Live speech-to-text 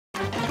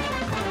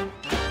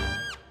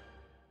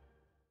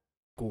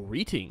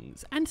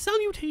Greetings and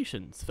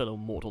salutations, fellow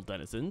mortal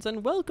denizens,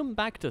 and welcome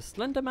back to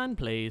Slenderman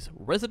Plays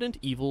Resident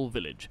Evil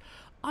Village.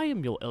 I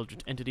am your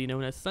eldritch entity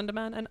known as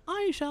Slenderman, and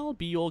I shall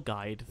be your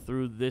guide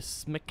through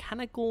this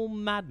mechanical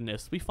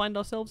madness we find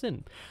ourselves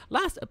in.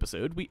 Last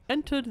episode, we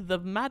entered the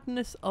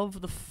madness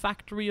of the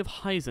factory of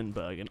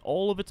Heisenberg and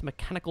all of its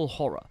mechanical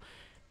horror.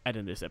 And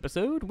in this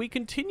episode, we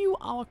continue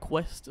our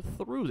quest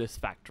through this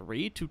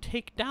factory to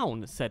take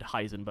down said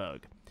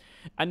Heisenberg.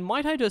 And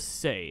might I just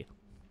say,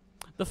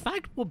 the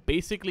fact we're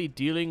basically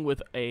dealing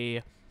with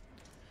a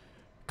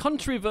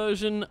country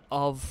version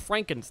of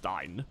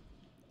Frankenstein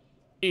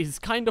is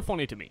kind of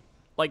funny to me.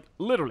 Like,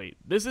 literally,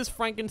 this is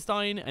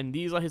Frankenstein and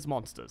these are his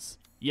monsters.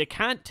 You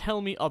can't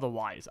tell me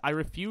otherwise. I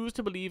refuse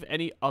to believe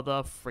any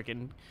other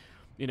friggin',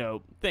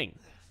 thing.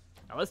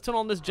 Now let's turn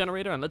on this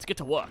generator and let's get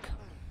to work.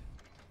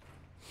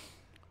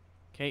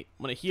 Okay,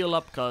 I'm gonna heal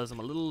up because I'm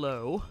a little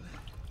low.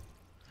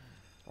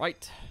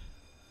 Right.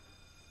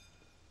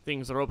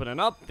 Things are opening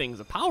up,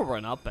 things are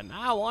powering up, and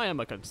now I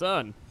am a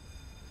concern.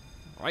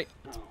 Alright,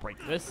 let's break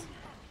this.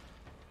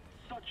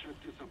 Such a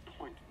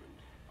disappointment.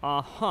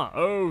 Uh-huh.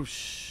 Oh,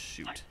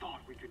 shoot. I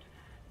thought we could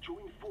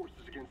join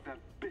forces against that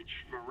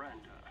bitch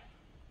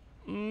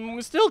Miranda.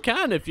 We still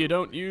can if you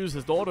don't use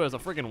his daughter as a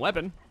friggin'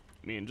 weapon.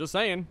 I mean, just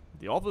saying.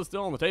 The offer's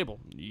still on the table.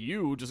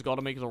 You just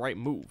gotta make the right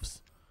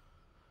moves.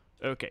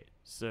 Okay,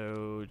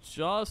 so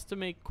just to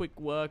make quick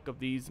work of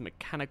these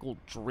mechanical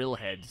drill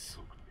heads.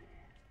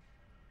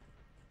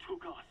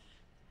 Took us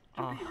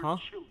to be her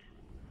children.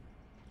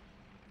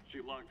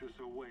 She locked us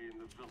away in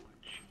the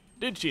village.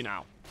 Did she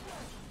now?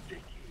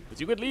 Decades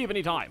Because you could leave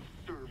any time.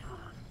 serve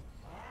her.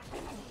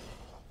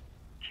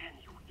 Can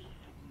you even?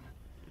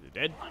 Is it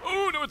dead?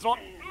 Oh, no, it's not.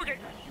 Okay.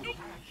 Nope.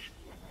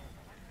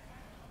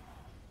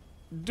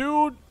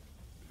 Dude,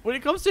 when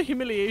it comes to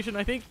humiliation,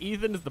 I think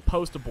Ethan is the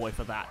poster boy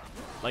for that.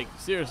 Like,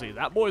 seriously,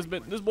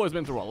 this boy's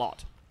been through a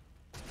lot.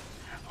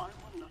 I want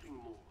nothing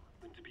more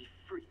than to be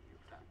free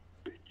of that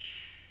bitch.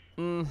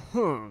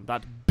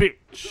 That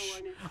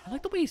bitch. I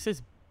like the way he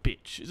says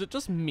bitch. Is it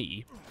just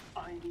me?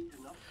 I need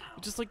enough power.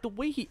 Just like the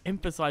way he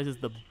emphasizes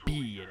the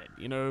B in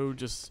it,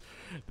 just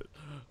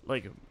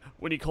like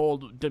when he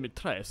called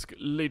Dimitrescu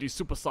Lady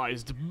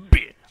Supersized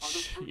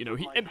Bitch,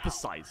 he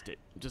emphasized it.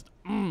 Just,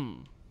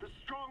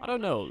 I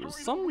don't know,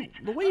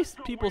 the way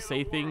people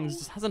say things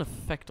just has an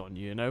effect on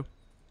you,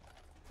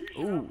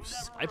 Ooh,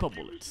 sniper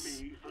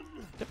bullets.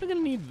 Definitely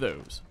gonna need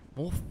those.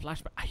 More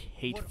flashbang. I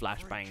hate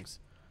flashbangs.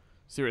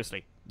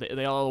 Seriously,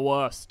 they are the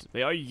worst.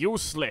 They are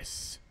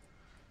useless.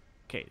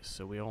 Okay,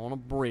 so we are on a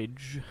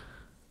bridge.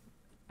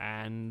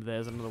 And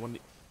there's another one.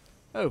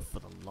 Oh, for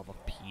the love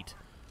of Pete.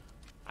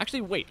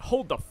 Actually, wait.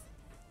 Hold the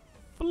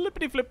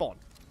flippity-flip on.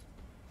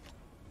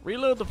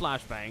 Reload the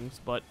flashbangs,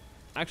 but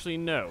actually,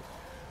 no.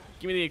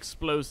 Give me the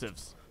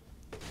explosives.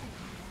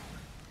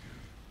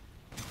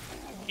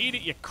 Eat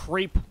it, you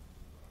creep.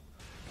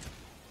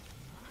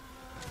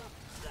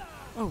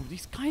 Oh,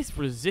 these guys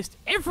resist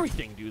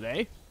everything, do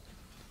they?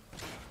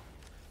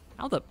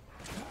 How the...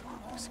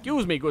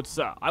 Excuse me, good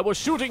sir. I was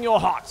shooting your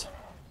heart.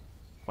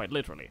 Quite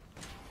literally.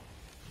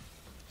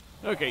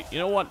 Okay, you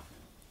know what?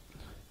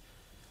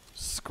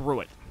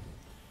 Screw it.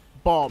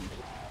 Bomb.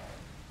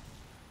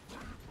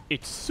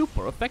 It's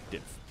super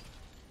effective.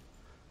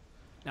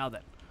 Now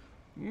then,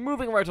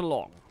 moving right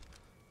along.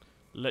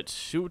 Let's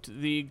shoot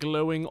the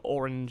glowing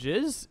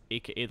oranges,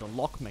 aka the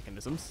lock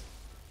mechanisms.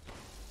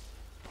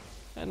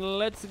 And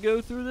let's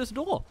go through this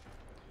door.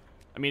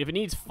 I mean, if it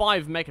needs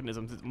 5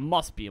 mechanisms, it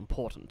must be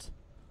important.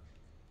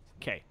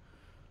 Okay.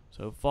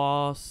 So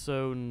far,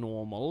 so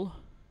normal.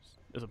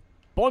 There's a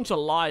bunch of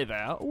lie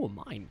there. Oh,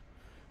 mine.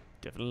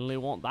 Definitely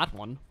want that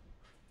one.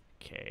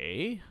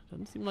 Okay.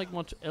 Doesn't seem like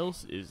much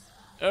else is...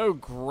 Oh,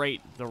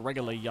 great. The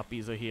regular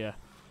yuppies are here.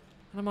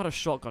 And I'm out of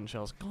shotgun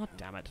shells. God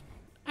damn it.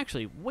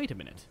 Actually, wait a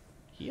minute.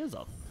 Here's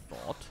a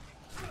thought.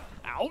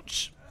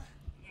 Ouch.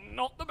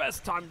 Not the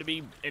best time to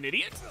be an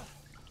idiot.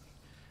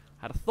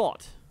 Had a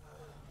thought.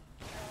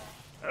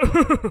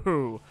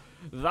 Oh,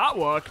 that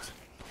worked.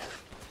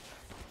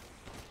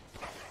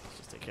 Let's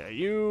just take care of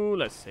you.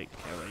 Let's take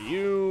care of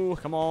you.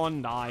 Come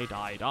on, die,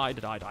 die, die,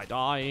 die, die,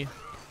 die.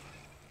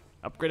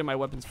 Upgraded my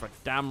weapons for a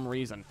damn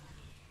reason.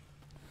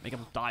 Make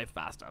them die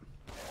faster.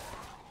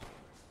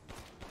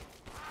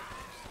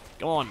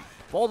 Come on,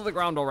 fall to the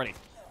ground already.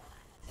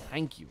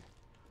 Thank you.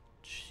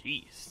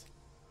 Jeez.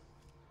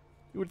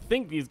 You would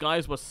think these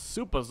guys were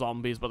super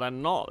zombies, but they're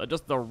not. They're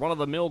just the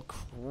run-of-the-mill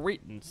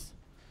cretins.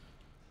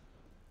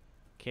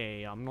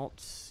 Okay, I'm not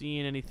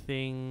seeing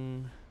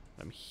anything.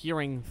 I'm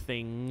hearing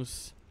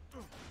things.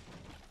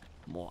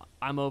 More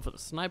ammo for the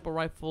sniper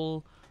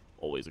rifle.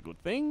 Always a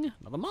good thing.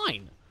 Another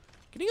mine.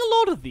 Getting a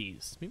lot of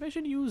these. Maybe I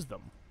should use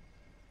them.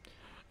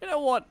 You know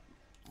what?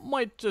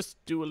 Might just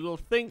do a little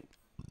thing.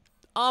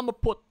 I'ma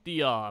put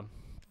the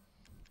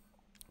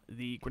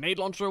grenade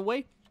launcher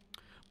away.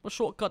 I'll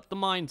shortcut the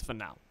mines for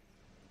now.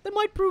 They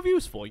might prove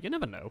useful, you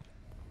never know.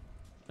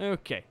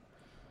 Okay.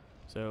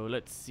 So,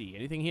 let's see.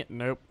 Anything here?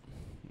 Nope.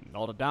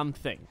 Not a damn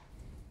thing.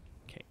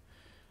 Okay.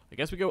 I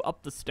guess we go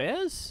up the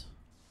stairs?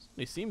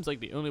 It seems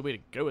like the only way to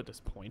go at this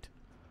point.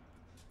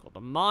 Got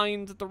the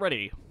mines at the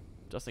ready,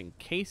 just in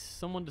case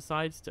someone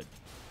decides to...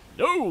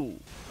 No!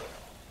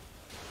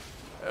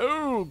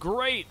 Oh,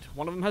 great!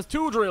 One of them has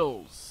 2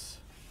 drills.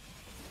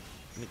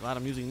 I'm glad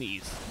I'm using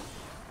these.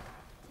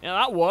 Yeah,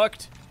 that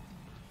worked.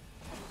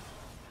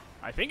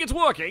 I think it's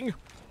working.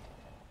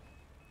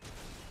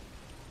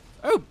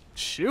 Oh,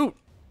 shoot.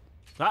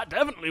 That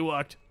definitely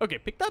worked. Okay,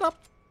 pick that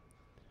up.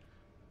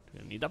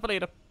 Gonna need that for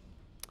later.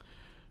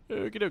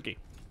 Okie dokie.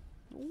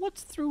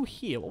 What's through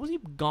here? What was he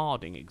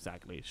guarding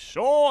exactly?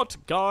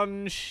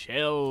 Shotgun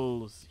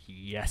shells.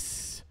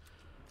 Yes.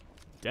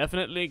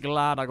 Definitely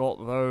glad I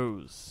got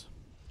those.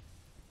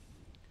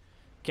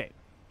 Okay.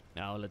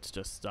 Now let's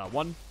just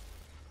 1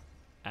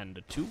 and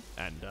a 2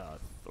 and a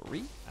 3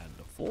 and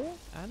a 4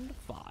 and a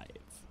 5.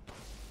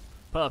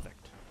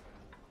 Perfect.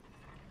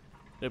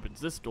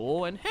 Opens this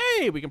door and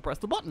hey, we can press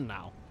the button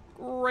now.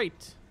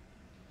 Great.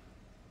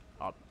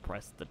 I'll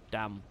press the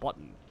damn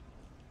button.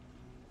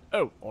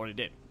 Oh, already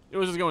did. It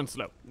was just going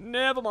slow.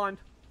 Never mind.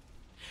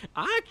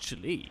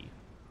 Actually,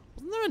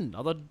 wasn't there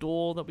another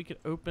door that we could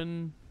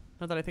open?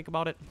 Now that I think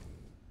about it.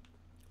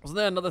 Wasn't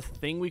there another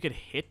thing we could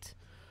hit?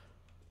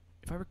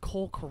 If I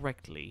recall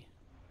correctly.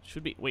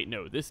 Should be... Wait,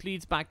 no. This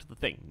leads back to the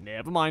thing.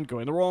 Never mind.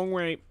 Going the wrong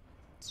way.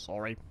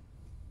 Sorry.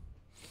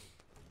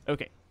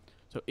 Okay.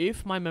 So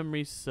if my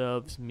memory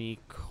serves me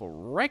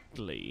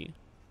correctly,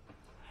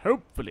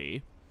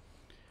 hopefully,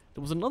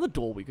 there was another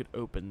door we could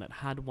open that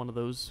had one of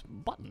those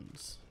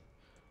buttons.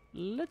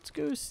 Let's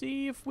go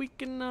see if we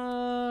can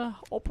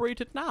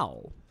operate it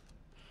now.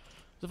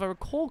 So if I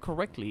recall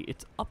correctly,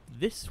 it's up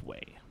this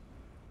way.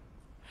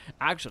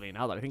 Actually,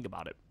 now that I think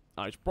about it,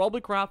 I should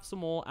probably craft some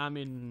more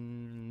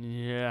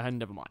yeah,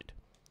 never mind.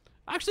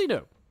 Actually,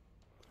 no.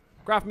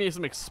 Craft me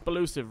some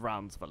explosive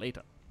rounds for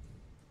later.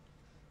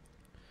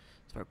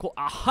 So if I recall,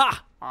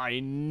 aha!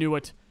 I knew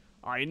it.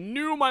 I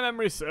knew my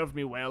memory served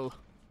me well.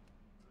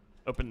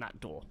 Open that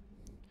door.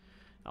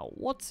 Now,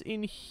 what's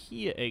in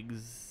here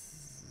exactly?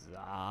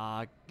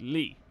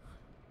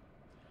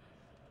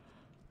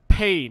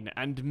 Pain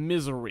and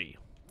misery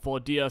for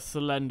dear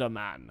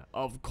Slenderman,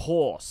 of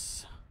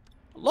course.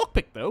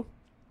 Lockpick, though.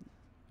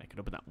 I could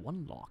open that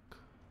one lock.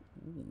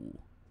 Ooh.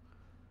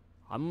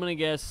 I'm gonna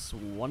guess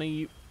one of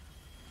you...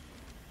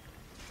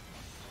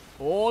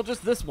 Or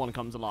just this one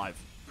comes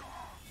alive.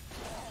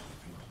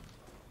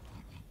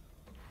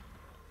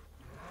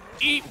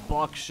 Eat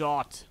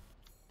buckshot.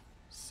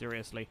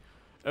 Seriously.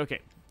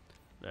 Okay.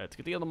 Let's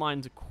get the other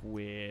mines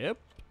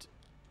equipped.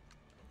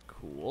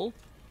 Cool.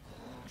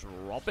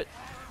 Drop it.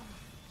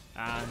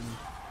 And...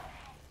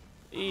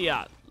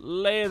 yeah.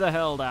 Lay the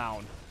hell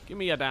down. Give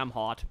me a damn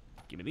heart.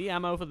 Give me the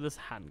ammo for this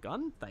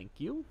handgun. Thank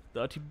you.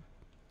 30...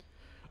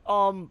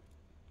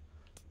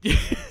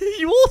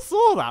 You all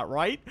saw that,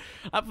 right?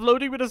 That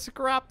floating bit of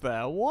scrap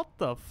there. What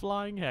the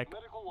flying heck?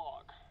 Medical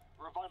log.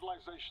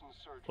 Revitalization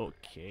surgery.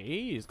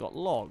 Okay, he's got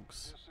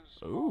logs.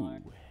 Oh,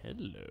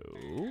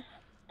 hello.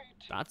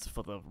 That's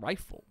for the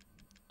rifle.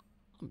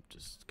 I'm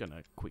just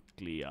gonna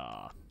quickly,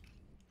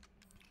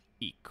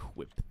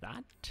 equip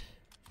that.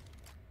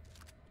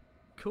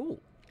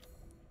 Cool.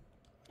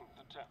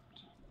 The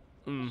tempt.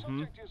 Mm-hmm.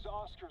 Subject is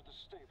Oscar the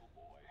stable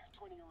boy,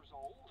 20 years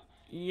old.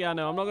 Yeah,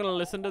 no, I'm not gonna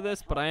listen to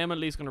this, but I am at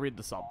least gonna read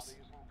the subs. Body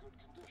is in good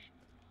condition.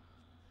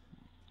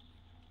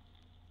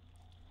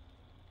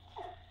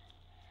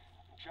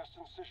 Chest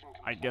incision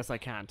I guess I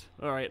can't.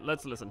 Alright,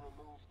 let's listen.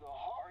 remove the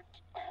heart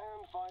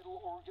and vital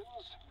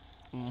organs.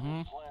 Mm-hmm.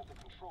 Implant the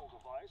control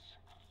device.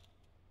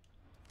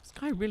 This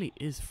guy really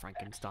is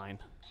Frankenstein.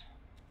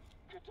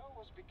 K.A.T.V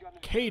has begun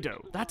its K.A.T.V, journey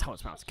to the that's how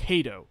it's nervous pronounced.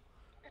 K.A.T.V.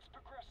 It's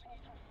progressing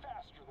even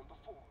faster than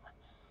before.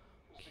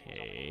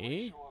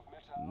 Okay.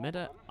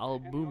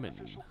 Meta-albumin.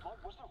 Artificial blood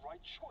was the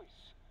right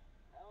choice.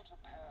 Now to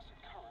pass a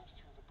current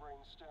through the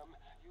brainstem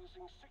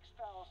using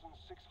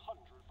 6,600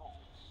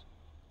 volts.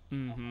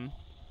 Mm-hmm.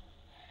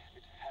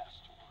 It has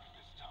to work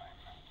this time.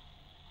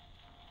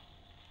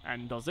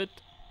 And does it?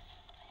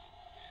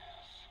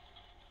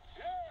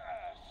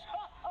 Yes!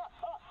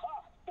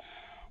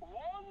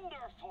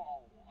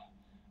 Wonderful!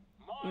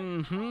 My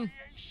Mm-hmm.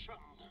 creation!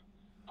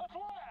 At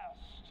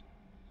last!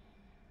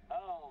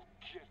 I'll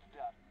get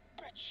that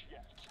bitch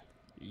yet.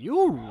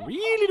 You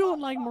really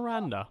don't like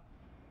Miranda.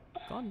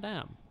 God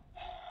damn.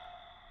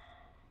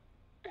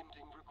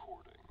 Ending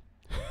recording.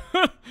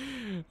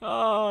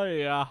 Oh,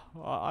 yeah.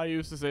 I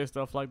used to say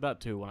stuff like that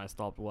too when I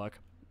stopped work.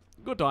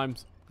 Good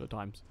times. Good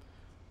times.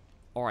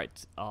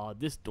 Alright,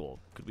 this door.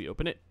 Could we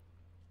open it?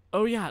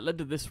 Oh, yeah, it led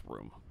to this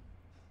room.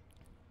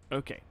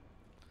 Okay.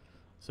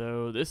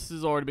 So, this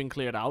has already been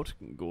cleared out.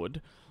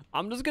 Good.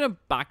 I'm just gonna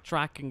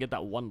backtrack and get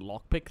that one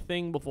lockpick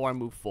thing before I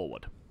move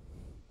forward.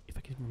 If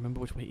I can remember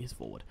which way is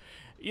forward.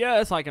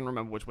 Yes, I can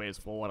remember which way is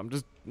forward. I'm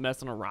just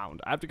messing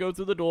around. I have to go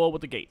through the door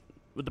with the gate.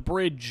 With the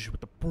bridge.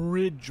 With the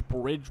bridge.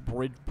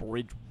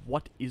 Bridge.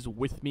 What is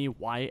with me?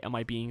 Why am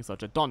I being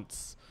such a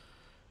dunce?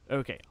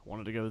 Okay, I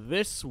wanted to go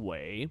this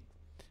way.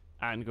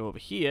 And go over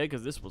here,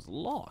 because this was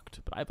locked.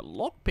 But I have a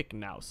lockpick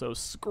now, so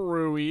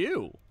screw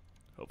you.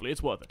 Hopefully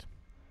it's worth it.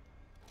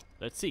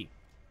 Let's see.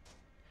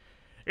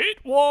 It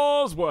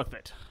was worth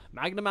it.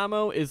 Magnum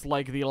ammo is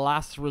like the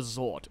last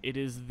resort. It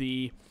is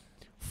the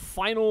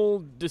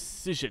final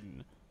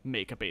decision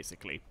maker,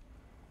 basically.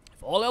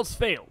 If all else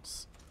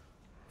fails,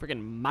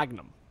 friggin'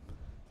 Magnum.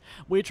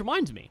 Which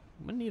reminds me,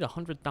 I'm gonna need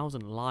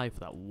 100,000 live for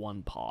that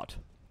one part.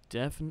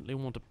 Definitely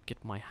want to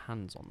get my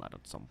hands on that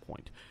at some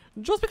point.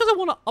 Just because I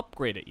want to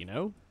upgrade it, you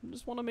know? I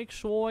just want to make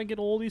sure I get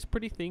all these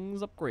pretty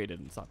things upgraded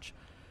and such.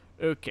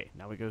 Okay,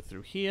 now we go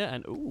through here,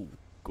 and ooh,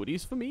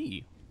 goodies for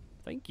me.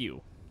 Thank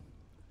you.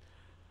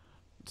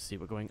 Let's see,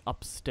 we're going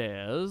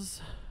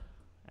upstairs,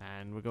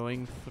 and we're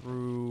going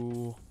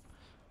through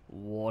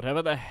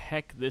whatever the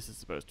heck this is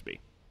supposed to be.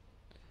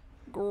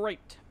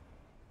 Great.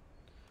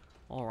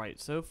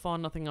 Alright, so far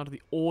nothing out of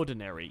the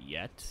ordinary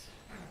yet.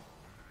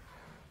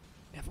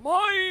 Never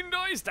mind,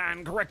 I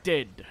stand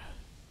corrected.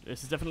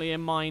 This is definitely a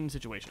mine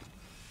situation.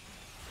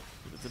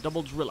 It's a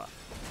double driller.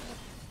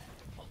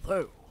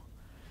 Although,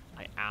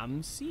 I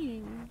am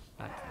seeing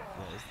that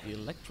there's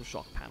the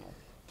electroshock panel.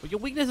 But your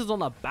weakness is on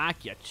the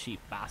back, you cheap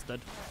bastard.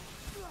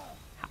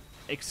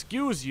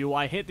 Excuse you,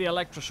 I hit the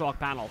electroshock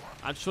panel.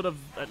 I should have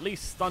at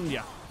least stunned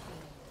you.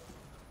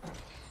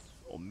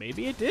 Or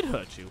maybe it did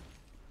hurt you.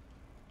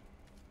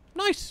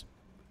 Nice!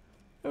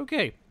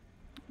 Okay,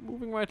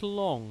 moving right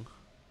along.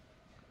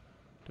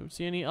 Don't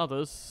see any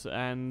others,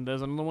 and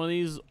there's another one of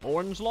these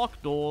orange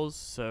lock doors,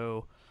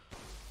 so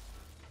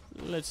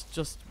let's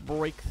just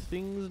break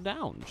things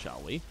down,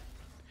 shall we?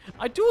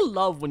 I do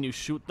love when you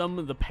shoot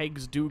them, the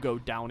pegs do go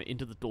down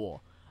into the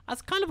door.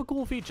 That's kind of a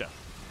cool feature.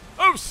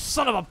 Oh,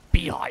 son of a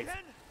beehive!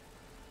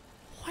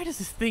 Why does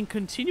this thing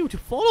continue to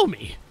follow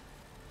me?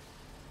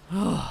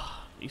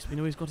 At least we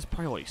know he's got his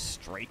priorities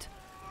straight.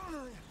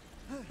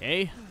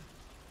 Okay.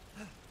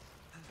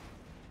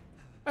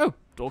 Oh,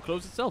 door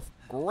closed itself.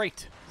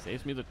 Great.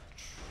 Saves me the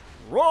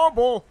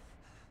trouble.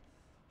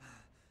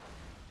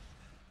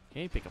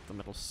 Okay, pick up the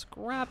metal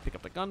scrap, pick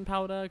up the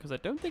gunpowder, because I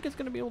don't think it's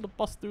going to be able to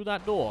bust through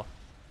that door.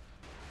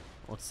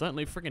 Well, it's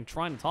certainly freaking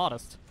trying its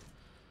hardest.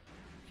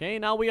 Okay,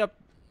 now we are...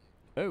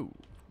 Oh.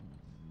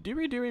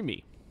 Dearie, dearie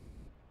me.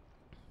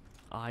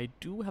 I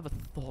do have a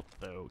thought,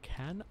 though.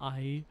 Can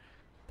I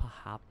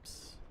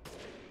perhaps...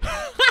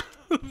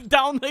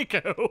 Down they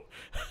go!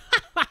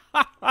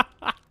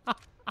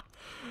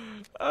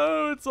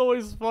 Oh, it's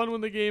always fun when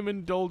the game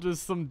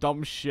indulges some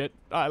dumb shit.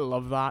 I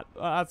love that.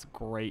 That's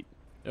great.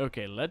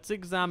 Okay, let's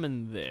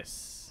examine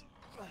this.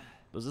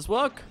 Does this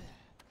work?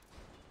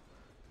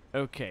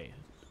 Okay.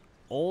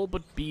 All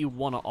but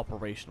B1 are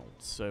operational,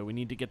 so we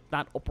need to get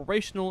that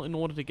operational in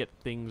order to get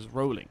things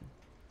rolling.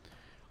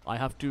 I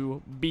have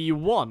to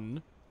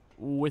B1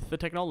 with the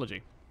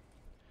technology.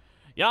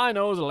 Yeah, I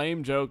know, it was a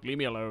lame joke. Leave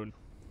me alone.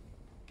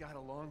 Got a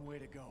long way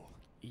to go.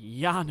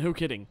 Yeah, no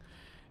kidding.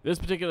 This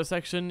particular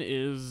section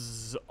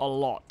is a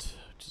lot,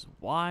 which is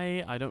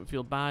why I don't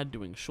feel bad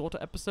doing shorter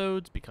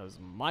episodes, because,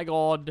 my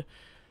god,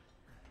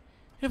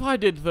 if I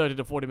did 30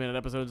 to 40 minute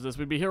episodes of this,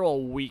 we'd be here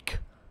all week.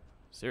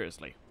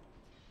 Seriously.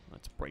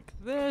 Let's break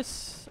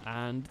this,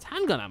 and it's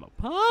handgun ammo.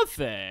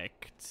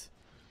 Perfect!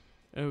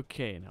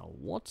 Okay, now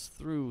what's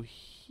through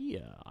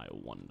here, I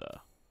wonder?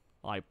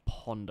 I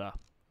ponder.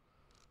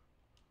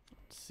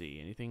 Let's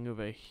see, anything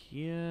over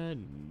here?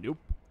 Nope,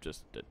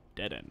 just a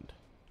dead end.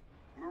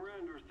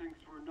 Miranda thinks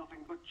we're nothing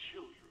but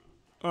children.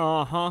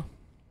 Uh-huh.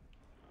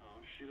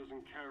 Oh, she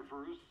doesn't care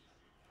for us.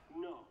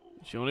 No.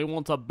 She only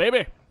wants a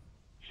baby.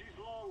 She's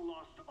long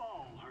lost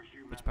all her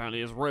humanity. Which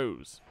apparently is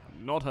Rose.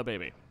 Not her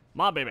baby.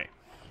 My baby.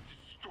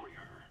 Destroy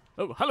her.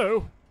 Oh,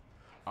 hello.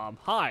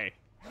 Hi.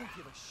 I don't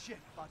give a shit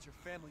about your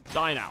family.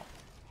 Die now.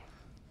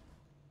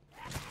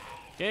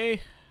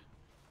 Okay.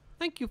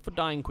 Thank you for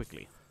dying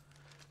quickly.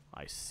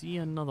 I see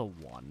another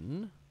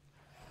one.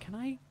 Can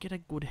I get a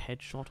good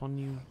headshot on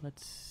you?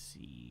 Let's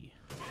see.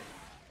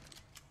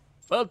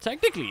 Well,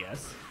 technically,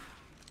 yes.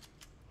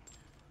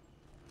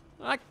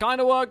 That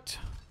kind of worked.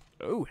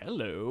 Oh,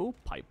 hello.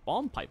 Pipe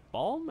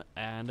bomb,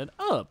 and an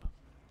herb.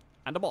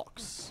 And a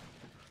box.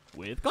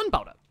 With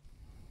gunpowder.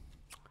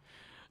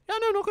 Yeah,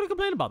 no, not going to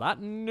complain about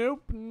that.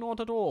 Nope, not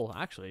at all.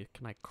 Actually,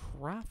 can I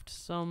craft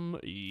some?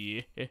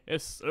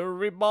 Yes,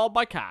 Bob,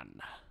 I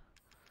can.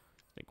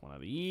 Make one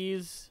of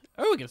these.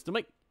 Oh, we can still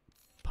make...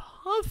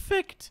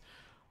 Perfect.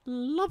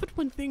 Love it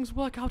when things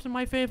work out in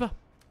my favor.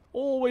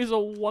 Always a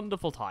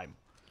wonderful time.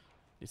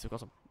 At least I've got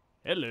some...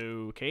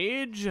 Hello,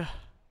 cage.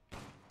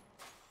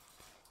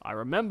 I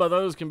remember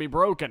those can be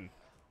broken.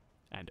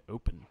 And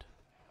opened.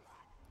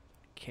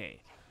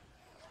 Okay.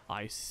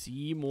 I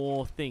see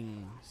more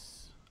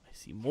things. I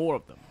see more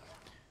of them.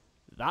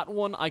 That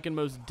one I can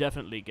most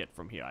definitely get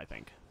from here, I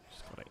think.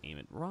 Just gotta aim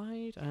it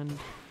right, and...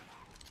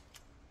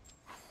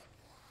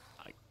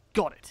 I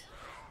got it.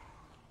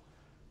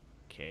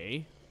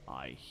 Okay.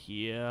 I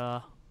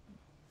hear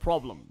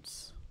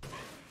problems.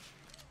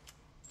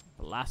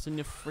 Blasting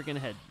your friggin'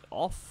 head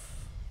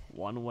off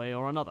one way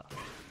or another.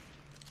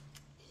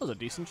 That was a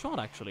decent shot,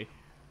 actually.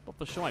 But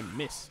for sure I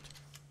missed.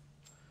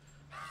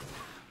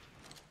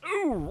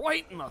 Ooh,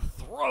 right in the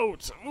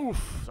throat.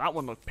 Oof, that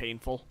one looked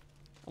painful.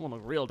 That one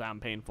looked real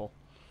damn painful.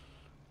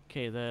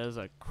 Okay, there's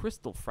a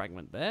crystal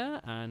fragment there,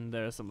 and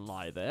there's some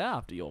lie there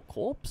after your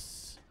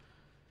corpse.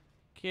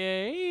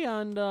 Okay,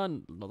 and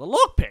another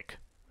lockpick.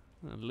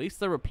 At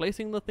least they're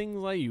replacing the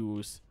things I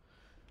use.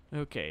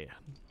 Okay,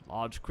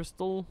 large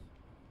crystal.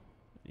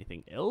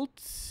 Anything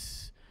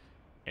else?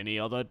 Any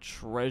other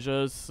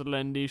treasures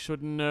Slendy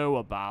should know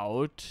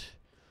about?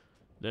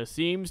 There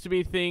seems to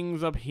be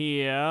things up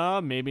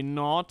here. Maybe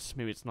not.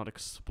 Maybe it's not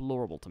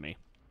explorable to me.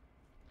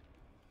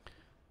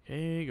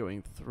 Okay,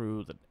 going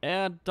through the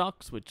air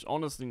ducts, which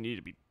honestly need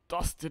to be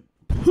dusted.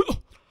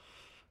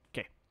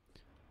 Okay,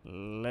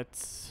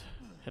 let's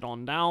head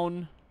on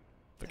down.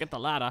 Forget the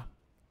ladder.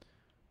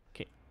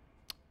 Okay,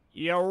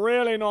 you're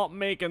really not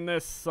making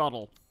this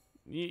subtle.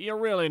 You're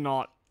really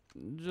not.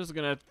 Just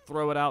gonna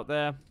throw it out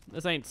there.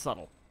 This ain't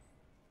subtle.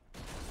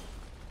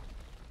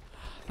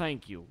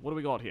 Thank you. What do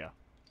we got here?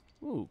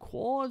 Ooh,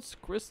 quartz,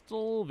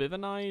 crystal,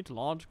 vivinite,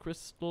 large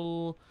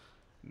crystal.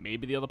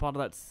 Maybe the other part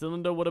of that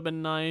cylinder would have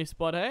been nice,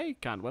 but hey,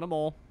 can't win them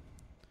all.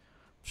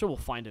 I'm sure we'll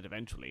find it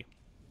eventually.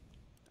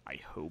 I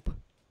hope.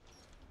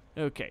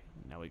 Okay,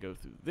 now we go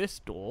through this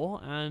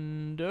door,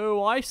 and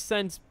oh, I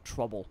sense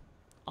trouble.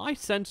 I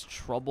sense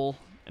trouble,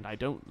 and I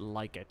don't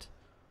like it.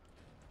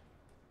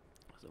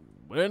 So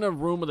we're in a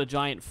room with a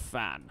giant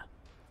fan.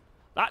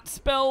 That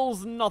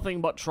spells nothing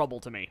but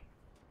trouble to me.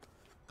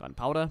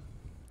 Gunpowder,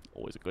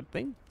 always a good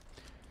thing.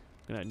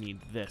 Gonna need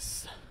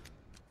this.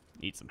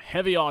 Need some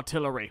heavy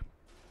artillery.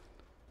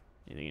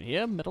 Anything in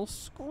here? Metal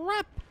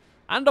scrap.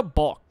 And a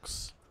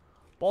box.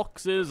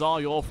 Boxes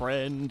are your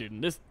friend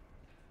in this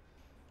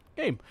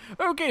game.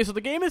 Okay, so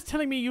the game is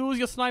telling me use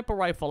your sniper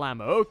rifle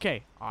ammo.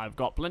 Okay, I've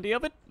got plenty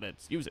of it.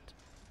 Let's use it.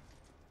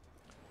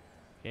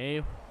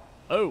 Okay.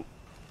 Oh.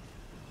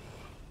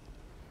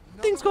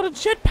 Thing's got a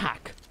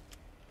jetpack.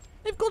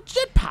 They've got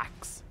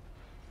jetpacks.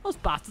 Those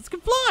bastards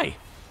can fly.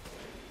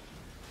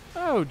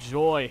 Oh,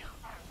 joy.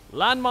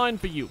 Landmine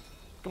for you.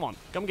 Come on,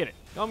 come get it.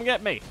 Come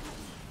get me.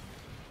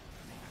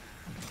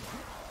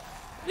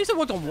 At least it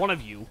worked on one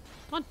of you.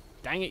 God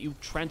dang it, you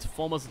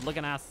Transformers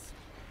looking ass.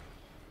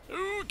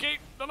 Okay,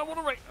 don't want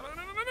to wait.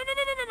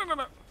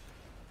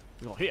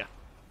 Oh, here.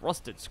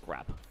 Rusted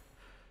scrap.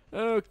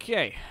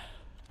 Okay.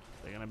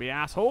 They're gonna be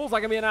assholes. I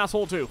can be an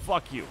asshole too.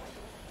 Fuck you.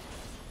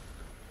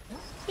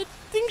 That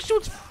thing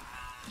shoots.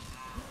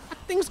 That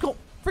thing's got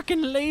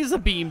freaking laser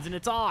beams in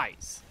its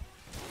eyes.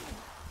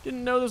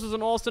 Didn't know this was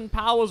an Austin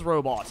Powers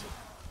robot.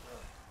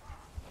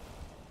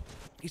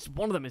 At least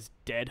one of them is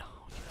dead.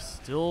 You've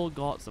still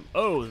got some.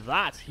 Oh,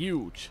 that's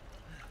huge.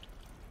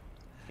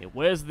 Okay,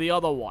 where's the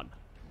other one?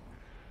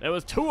 There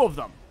was two of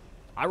them.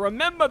 I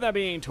remember there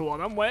being two of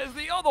them. Where's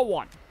the other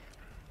one?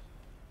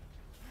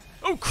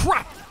 Oh,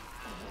 crap!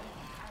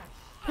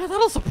 Yeah,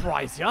 that'll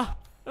surprise ya.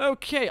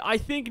 Okay, I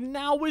think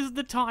now is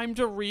the time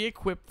to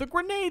re-equip the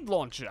grenade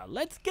launcher.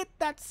 Let's get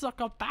that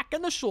sucker back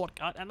in the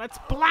shortcut and let's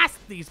blast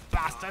these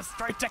bastards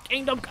straight to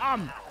Kingdom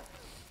Come.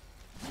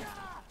 As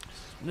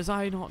soon as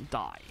I not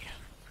die.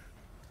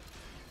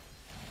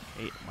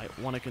 Okay, might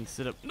want to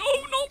consider... No,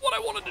 not what I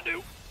wanted to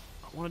do.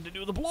 I wanted to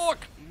do the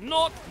block,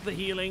 not the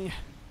healing.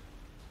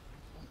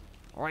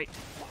 Alright.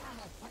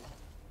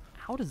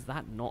 How does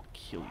that not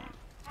kill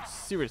you?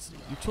 Seriously,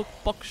 you took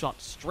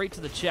buckshot straight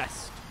to the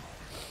chest.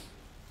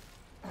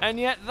 And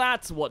yet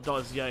that's what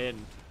does you in.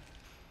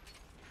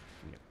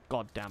 Your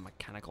goddamn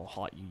mechanical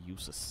heart, you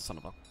useless son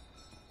of a...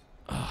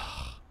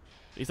 Ugh.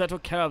 At least I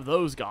took care of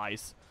those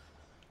guys.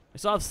 I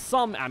still have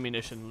some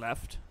ammunition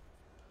left.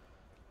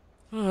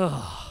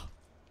 Ugh.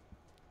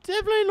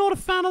 Definitely not a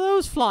fan of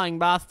those flying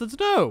bastards,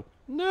 no.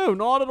 No,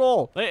 not at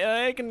all.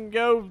 They can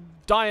go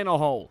die in a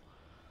hole.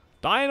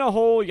 Die in a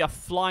hole, you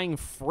flying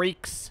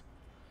freaks.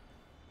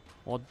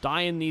 Or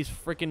die in these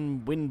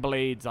freaking wind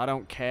blades. I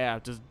don't care.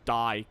 Just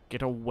die.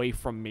 Get away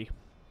from me.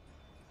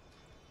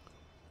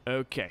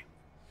 Okay.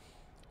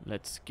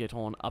 Let's get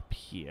on up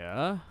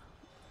here.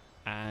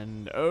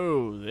 And,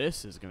 oh,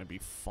 this is going to be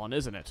fun,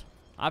 isn't it?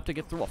 I have to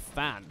get through a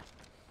fan.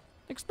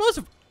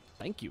 Explosive.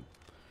 Thank you.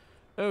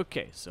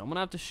 Okay, so I'm going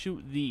to have to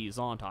shoot these,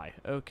 aren't I?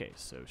 Okay,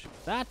 so shoot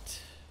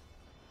that.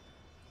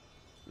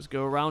 Just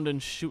go around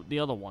and shoot the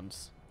other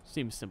ones.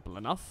 Seems simple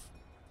enough.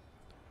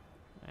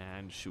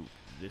 And shoot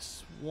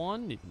this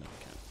one. No,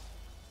 I can't.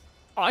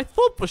 I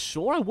thought for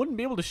sure I wouldn't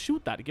be able to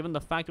shoot that, given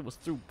the fact it was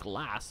through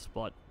glass,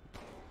 but...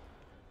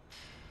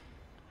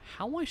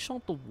 How I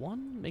shot the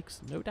one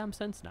makes no damn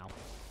sense now.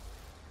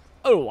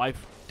 Oh, I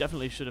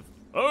definitely should have...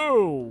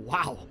 Oh,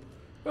 wow.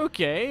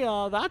 Okay,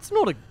 that's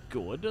not a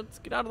good. Let's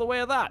get out of the way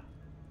of that.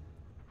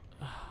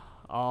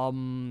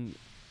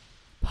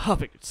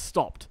 Perfect, it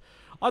stopped.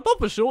 I thought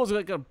for sure it was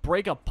going to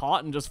break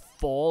apart and just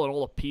fall in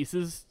all the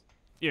pieces.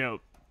 You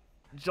know,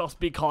 just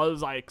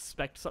because I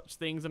expect such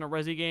things in a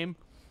Resi game.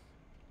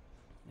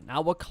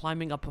 Now we're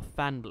climbing up a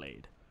fan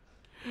blade.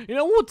 You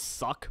know what would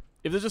suck?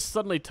 If this just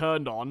suddenly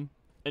turned on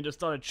and just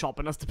started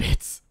chopping us to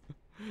bits.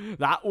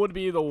 That would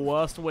be the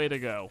worst way to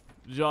go.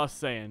 Just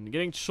saying.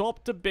 Getting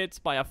chopped to bits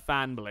by a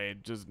fan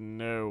blade. Just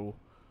no.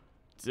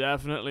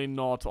 Definitely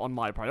not on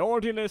my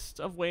priority list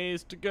of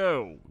ways to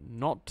go.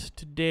 Not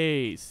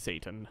today,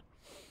 Satan.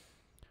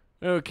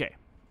 Okay.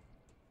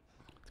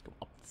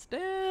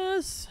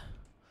 Stairs.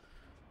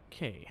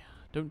 Okay.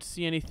 Don't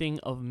see anything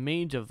of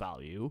major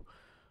value.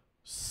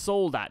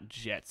 Soldat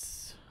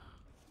jets.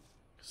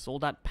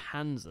 Soldat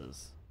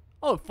panzers.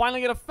 Oh,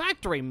 finally get a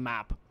factory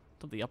map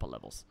to the upper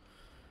levels.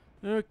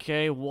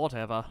 Okay,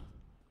 whatever.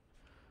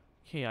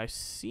 Okay, I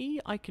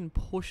see I can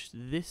push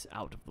this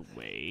out of the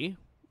way.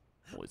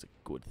 Always a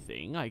good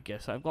thing. I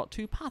guess I've got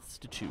two paths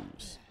to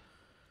choose.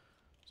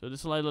 So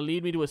this will either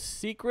lead me to a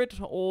secret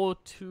or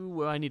to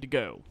where I need to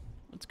go.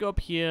 Let's go up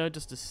here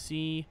just to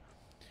see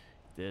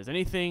if there's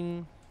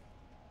anything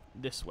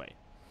this way.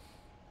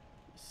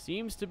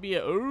 Seems to be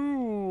a...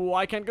 Oh,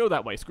 I can't go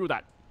that way. Screw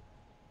that.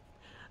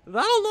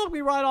 That'll knock me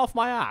right off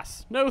my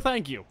ass. No,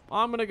 thank you.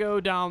 I'm going to go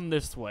down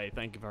this way.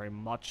 Thank you very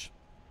much.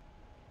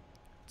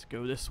 Let's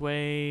go this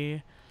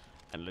way.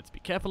 And let's be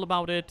careful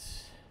about it.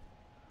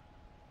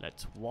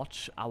 Let's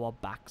watch our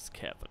backs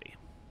carefully.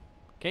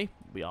 Okay,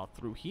 we are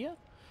through here.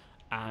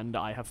 And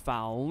I have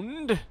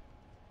found...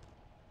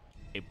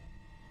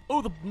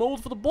 Oh, the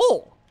mold for the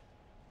ball!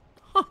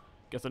 Huh,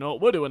 guess I know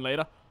what we're doing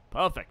later.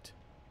 Perfect.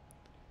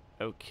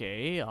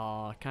 Okay,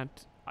 I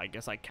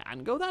guess I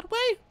can go that way?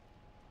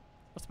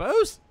 I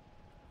suppose.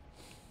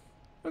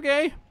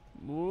 Okay,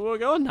 we're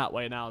going that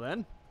way now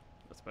then.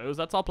 I suppose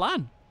that's our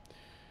plan.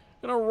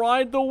 Gonna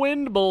ride the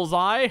wind,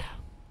 Bullseye.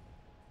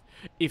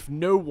 If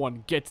no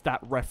one gets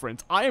that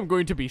reference, I am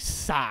going to be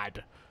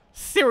sad.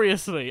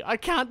 Seriously, I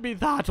can't be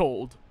that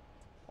old.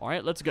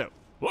 Alright, let's go.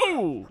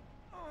 Whoa!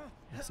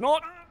 It's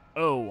not...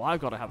 Oh, I've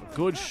got to have a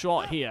good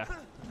shot here.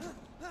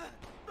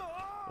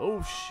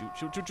 Oh, shoot.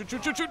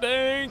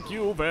 Thank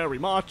you very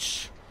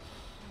much.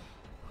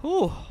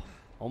 Whew.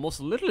 Almost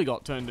literally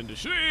got turned into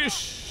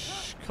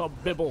shish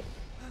kabibble.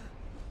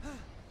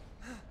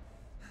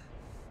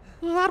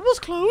 That was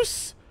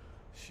close.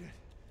 Shit,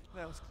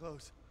 that was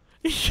close.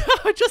 Yeah,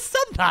 I just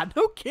said that.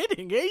 No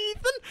kidding, eh,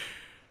 Ethan?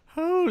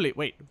 Holy...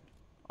 Wait.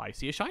 I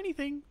see a shiny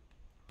thing.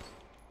 I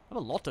have a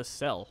lot to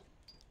sell.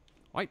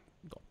 Right,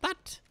 got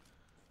that.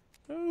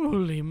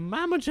 Holy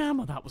mama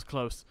jamma, that was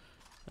close.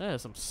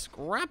 There's some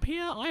scrap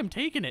here. I am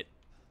taking it.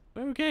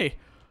 Okay.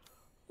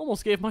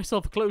 Almost gave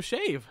myself a close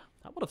shave.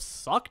 That would have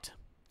sucked.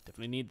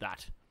 Definitely need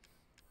that.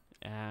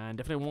 And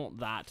definitely want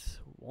that.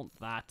 Want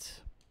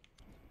that.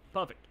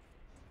 Perfect.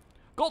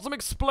 Got some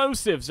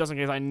explosives just in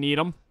case I need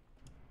them.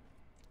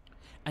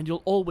 And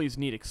you'll always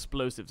need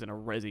explosives in a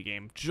Resi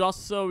game.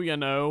 Just so you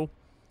know.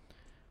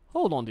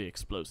 Hold on to the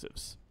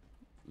explosives.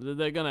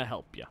 They're gonna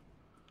help you.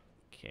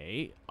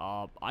 Okay,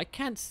 I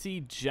can't see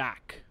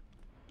Jack.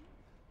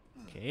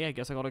 Okay, I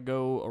guess I gotta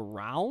go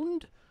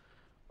around.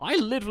 I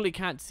literally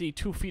can't see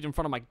 2 feet in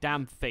front of my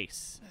damn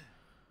face.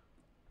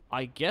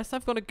 I guess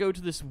I've got to go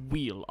to this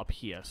wheel up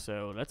here.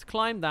 So let's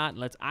climb that,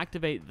 let's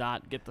activate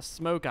that, get the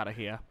smoke out of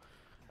here,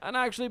 and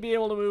actually be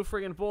able to move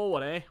friggin'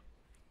 forward, eh?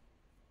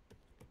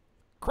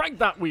 Crank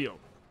that wheel!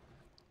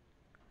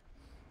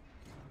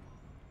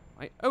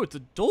 Right. Oh, it's a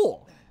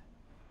door!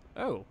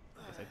 Oh,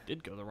 I guess I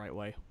did go the right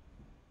way.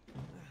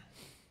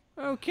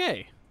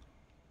 Okay.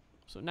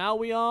 So now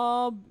we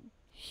are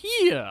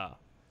here.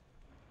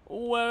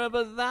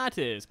 Wherever that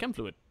is. Chem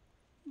fluid.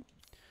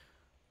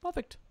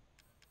 Perfect.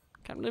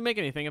 Can't really make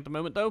anything at the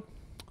moment, though.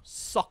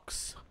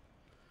 Sucks.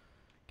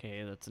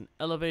 Okay, that's an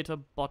elevator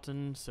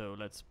button, so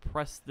let's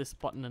press this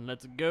button and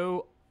let's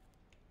go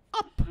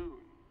up. Soon,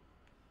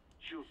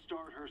 she'll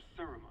start her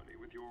ceremony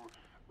with your...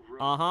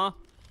 Uh-huh.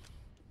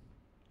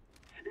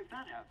 If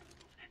that happens,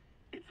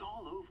 it's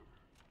all over.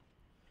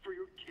 For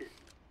your kid.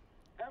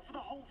 And for the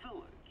whole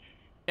village.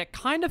 I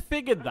kind of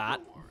figured that.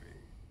 Don't worry.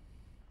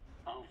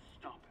 I'll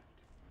stop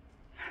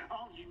it.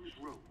 I'll use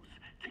Rose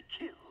to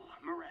kill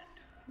Miranda.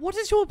 What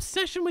is your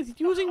obsession with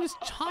using this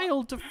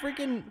child to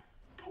friggin...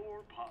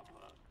 Poor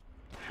Papa.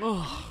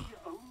 Ugh.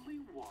 The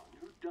only one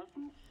who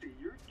doesn't see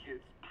your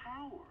kid's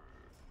power.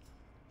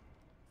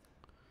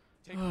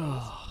 Take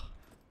those.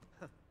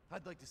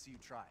 I'd like to see you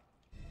try.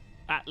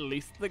 At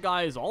least the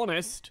guy is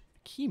honest.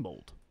 Key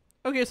mold.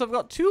 Okay, so I've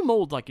got 2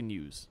 molds I can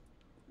use.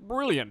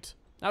 Brilliant.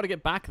 Now to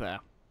get back there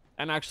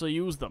and actually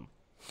use them.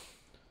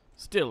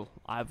 Still,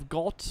 I've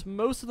got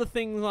most of the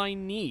things I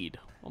need.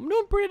 I'm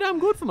doing pretty damn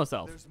good for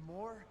myself. There's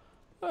more?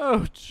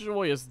 Oh,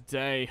 joyous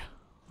day.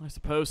 I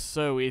suppose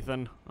so,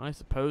 Ethan. I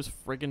suppose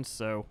friggin'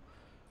 so.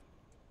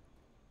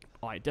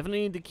 Alright,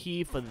 definitely need the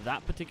key for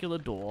that particular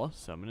door,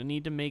 so I'm going to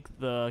need to make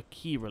the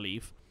key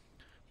relief.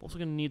 I'm also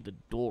going to need the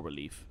door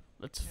relief.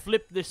 Let's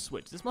flip this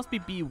switch. This must be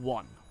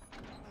B1.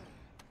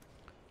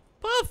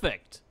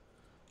 Perfect!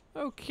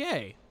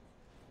 Okay.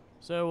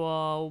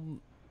 So,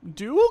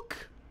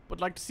 Duke? Would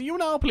like to see you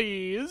now,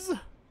 please.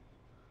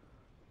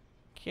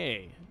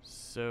 Okay,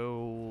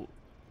 so...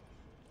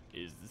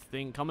 Is this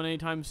thing coming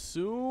anytime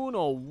soon,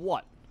 or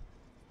what?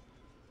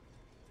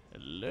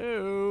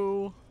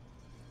 Hello?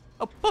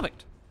 Oh,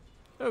 perfect!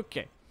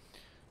 Okay.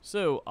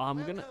 So, I'm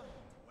gonna...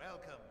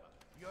 Welcome.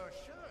 You're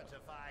sure to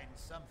find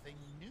something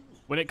new.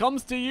 When it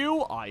comes to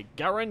you, I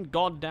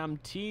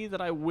guarantee that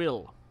I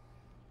will.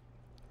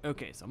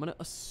 Okay, so I'm gonna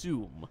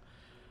assume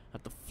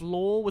that the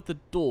floor with the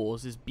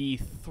doors is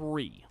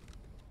B3.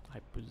 I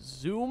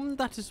presume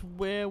that is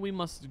where we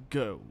must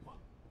go.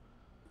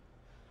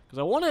 Because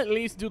I want to at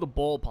least do the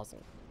ball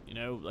puzzle. You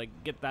know, like,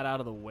 get that out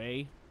of the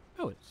way.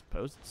 Oh, I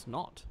suppose it's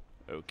not.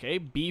 Okay,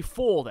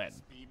 B4 then.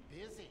 Be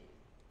busy.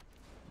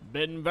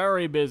 Been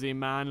very busy,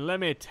 man, let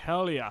me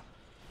tell ya.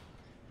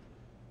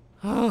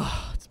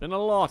 It's been a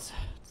lot.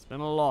 It's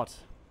been a lot.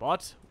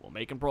 But we're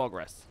making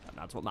progress, and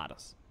that's what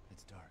matters.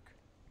 It's dark.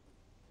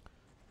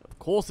 Of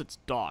course it's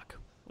dark.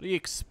 What do you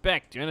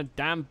expect? You're in a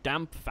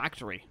damp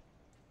factory.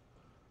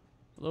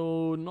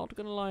 Though, not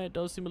gonna lie, it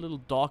does seem a little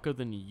darker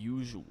than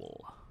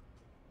usual.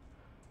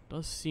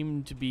 Does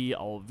seem to be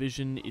our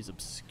vision is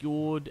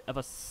obscured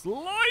ever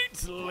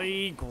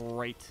slightly.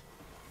 Great.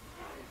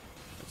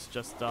 Let's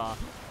just,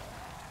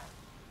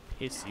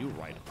 piss you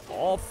right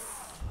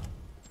off.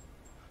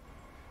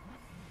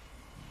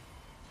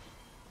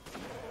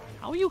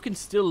 How you can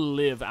still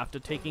live after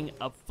taking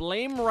a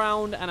flame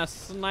round and a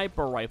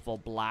sniper rifle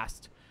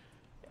blast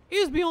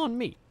is beyond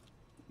me.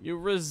 You're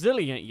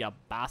resilient, you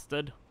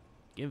bastard.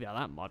 Give you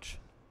that much.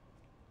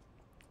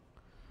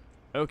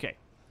 Okay.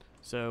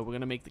 So we're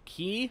gonna make the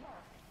key.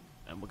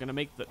 And we're gonna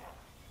make the...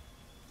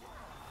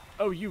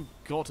 Oh, you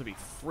got to be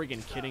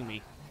friggin' kidding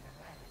me.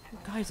 You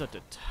guys are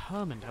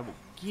determined. I will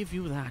give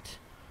you that.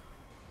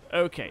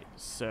 Okay,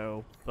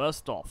 so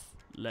first off,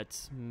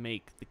 let's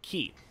make the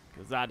key.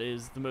 Because that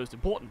is the most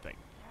important thing.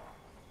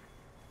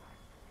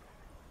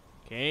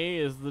 Okay,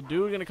 is the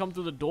dude gonna come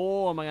through the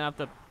door? Or am I gonna have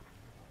to...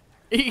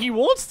 He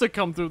wants to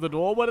come through the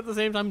door, but at the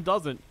same time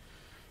doesn't.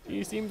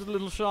 He seems a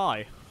little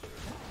shy.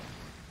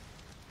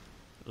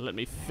 Let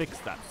me fix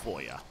that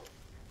for you.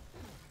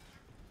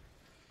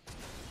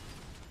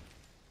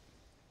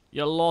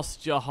 You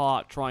lost your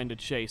heart trying to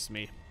chase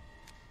me.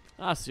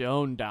 That's your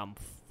own damn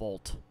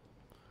fault.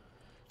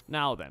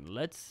 Now then,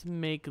 let's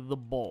make the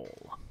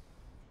ball.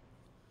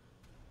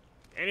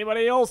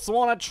 Anybody else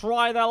want to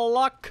try their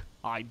luck?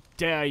 I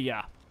dare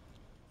ya.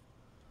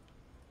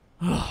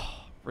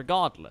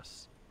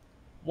 Regardless.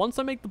 Once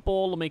I make the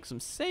ball, I'll make some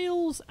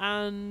sails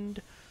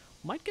and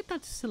might get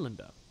that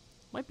cylinder.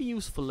 Might be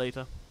useful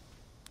later.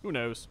 Who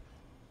knows?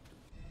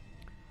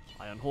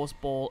 Iron horse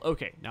ball.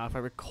 Okay, now if I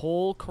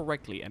recall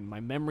correctly, and my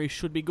memory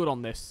should be good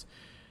on this,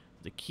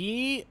 the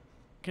key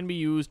can be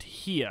used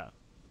here.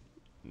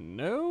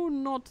 No,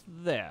 not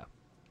there.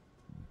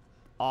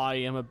 I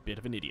am a bit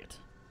of an idiot.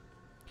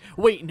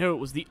 Wait, no, it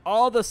was the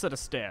other set of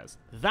stairs.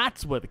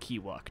 That's where the key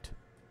worked.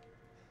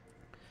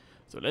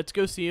 So let's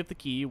go see if the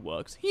key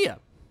works here.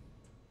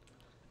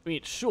 I mean,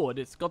 it should.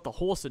 It's got the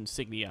horse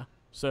insignia.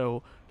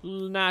 So,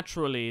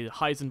 naturally,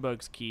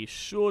 Heisenberg's key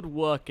should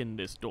work in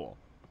this door.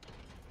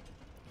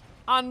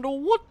 And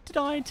what did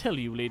I tell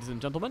you, ladies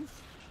and gentlemen?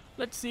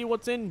 Let's see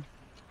what's in.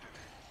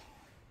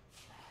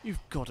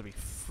 You've got to be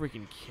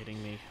freaking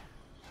kidding me.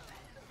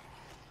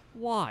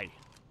 Why?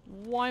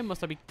 Why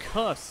must I be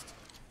cursed?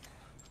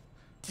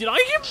 Did I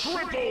get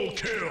triple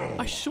kill?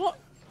 I shot...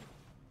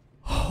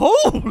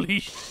 Holy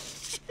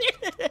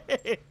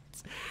shit!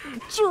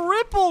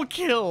 Triple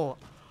kill!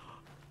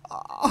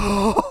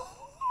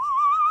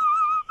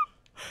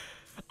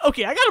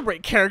 Okay, I gotta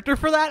break character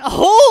for that.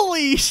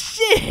 Holy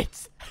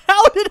shit!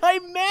 How did I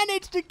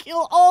manage to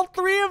kill all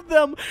three of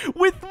them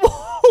with...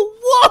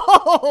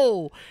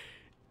 Whoa!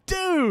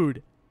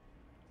 Dude!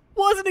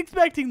 Wasn't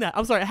expecting that.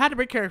 I'm sorry, I had to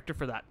break character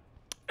for that.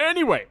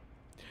 Anyway,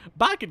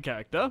 back in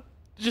character.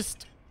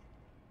 Just...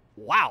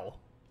 Wow.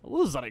 That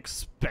was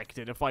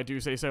unexpected, if I do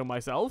say so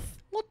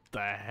myself. What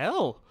the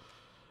hell?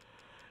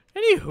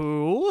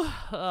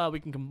 Anywho, we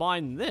can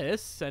combine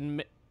this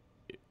and...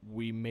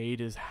 We made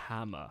his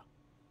hammer.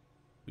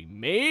 We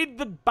made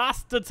the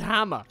bastard's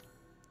hammer.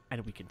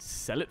 And we can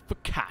sell it for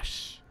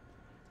cash.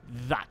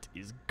 That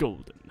is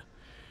golden.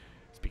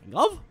 Speaking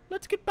of,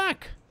 let's get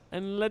back.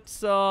 And let's,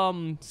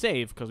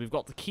 save. Because we've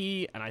got the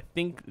key. And I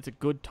think it's a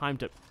good time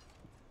to...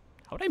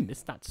 How would I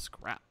miss that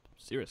scrap?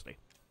 Seriously.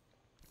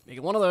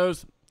 Making one of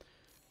those.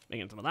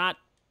 Making some of that.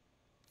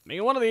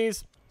 Making one of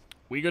these.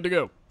 We good to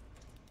go.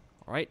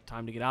 Alright,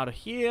 time to get out of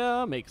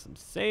here. Make some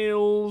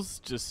sails.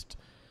 Just...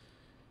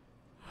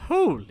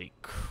 Holy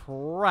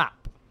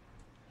crap.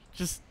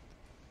 Just...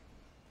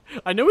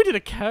 I know we did a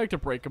character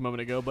break a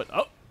moment ago, but...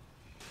 Oh!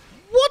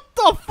 What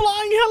the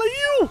flying hell are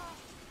you?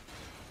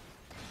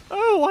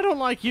 Oh, I don't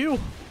like you.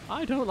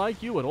 I don't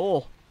like you at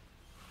all.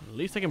 At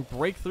least I can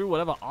break through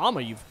whatever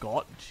armor you've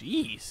got.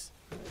 Jeez.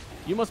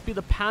 You must be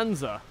the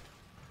Panzer.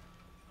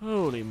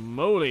 Holy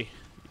moly.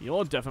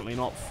 You're definitely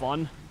not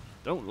fun.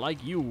 Don't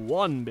like you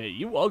one bit.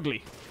 You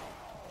ugly.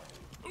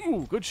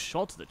 Ooh, good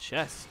shot to the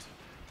chest.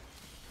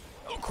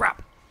 Oh,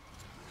 crap.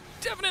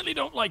 Definitely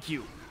don't like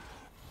you.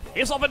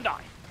 Piss off and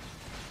die.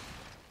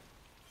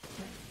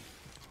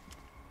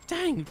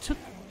 Dang, you took...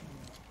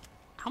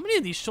 How many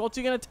of these shots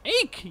are you gonna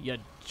take, you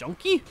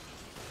junkie?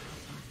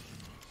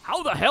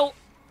 How the hell?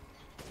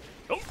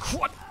 Oh,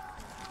 what?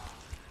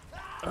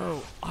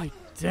 Oh, I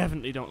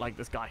definitely don't like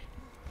this guy.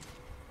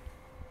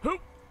 Who?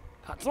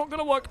 That's not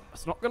gonna work.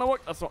 That's not gonna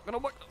work. That's not gonna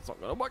work. That's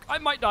not gonna work. I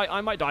might die.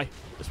 I might die.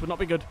 This would not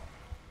be good.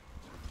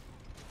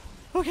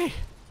 Okay.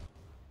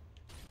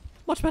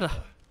 Much better.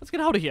 Let's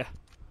get out of here.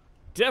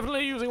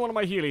 Definitely using one of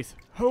my Heelys.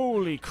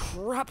 Holy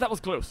crap, that was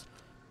close.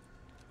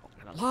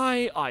 Not gonna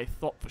lie, I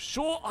thought for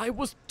sure I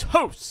was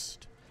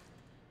toast.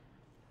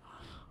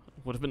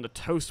 Would have been the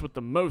toast with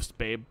the most,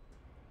 babe.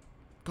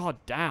 God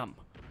damn.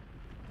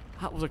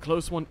 That was a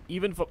close one,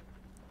 even for...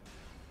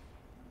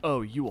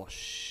 Oh, you are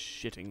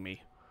shitting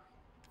me.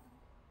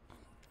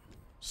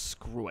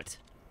 Screw it.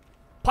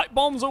 Pipe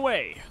bombs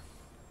away.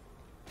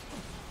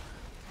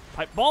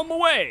 Pipe bomb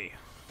away.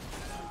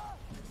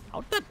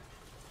 How'd that...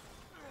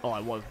 Oh, I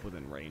was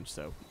within range,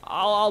 so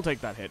I'll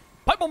take that hit.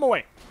 Pipe bomb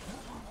away.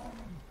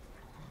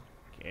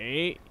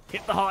 Okay,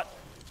 hit the heart.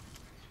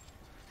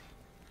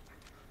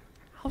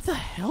 How the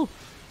hell?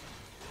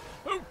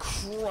 Oh,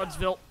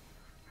 Crudsville.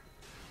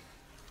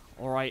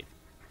 Alright.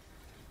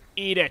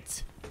 Eat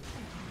it.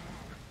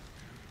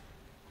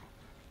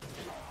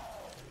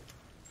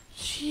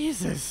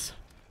 Jesus.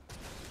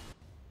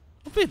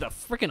 Hopefully the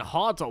freaking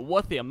hearts are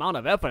worth the amount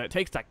of effort it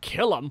takes to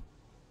kill them.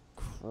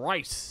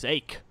 Christ's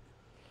sake.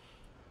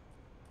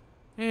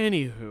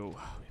 Anywho,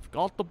 we've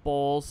got the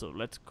ball, so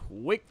let's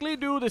quickly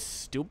do this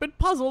stupid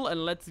puzzle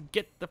and let's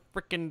get the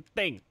freaking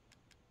thing.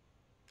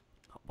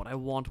 Not what I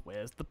want.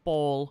 Where's the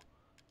ball?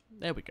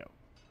 There we go.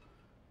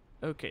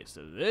 Okay,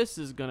 so this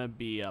is gonna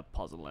be a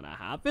puzzle and a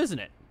half, isn't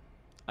it?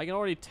 I can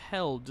already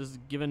tell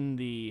just given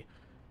the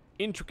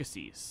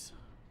intricacies.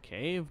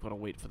 Okay, I've got to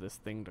wait for this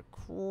thing to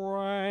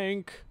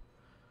crank.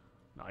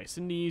 Nice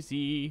and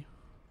easy.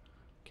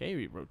 Okay,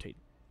 we rotate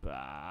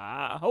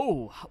back.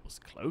 Oh, that was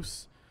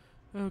close.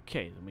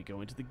 Okay, then we go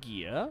into the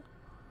gear.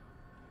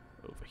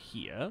 Over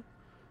here.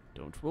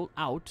 Don't roll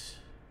out.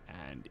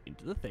 And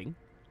into the thing.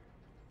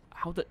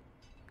 How the...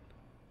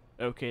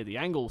 Okay, the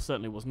angle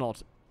certainly was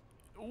not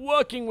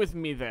working with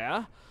me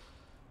there.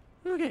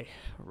 Okay,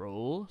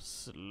 roll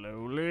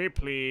slowly,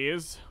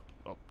 please.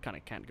 Oh, kind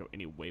of can't go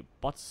any way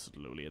but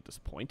slowly at this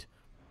point.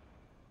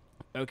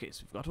 Okay,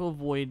 so we've got to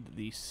avoid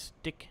the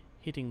stick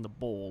hitting the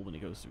ball when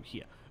it goes through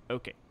here.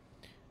 Okay,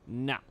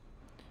 now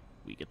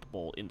we get the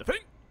ball in the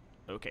thing.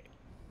 Okay,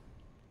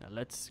 now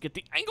let's get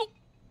the angle.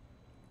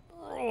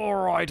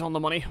 Right on the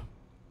money.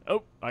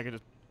 Oh, I could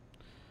just,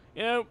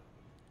 you know,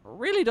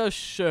 really does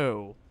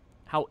show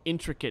how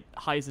intricate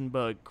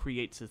Heisenberg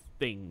creates his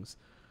things.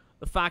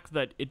 The fact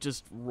that it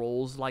just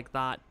rolls like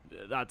that,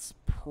 that's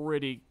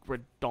pretty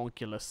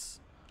redonkulous.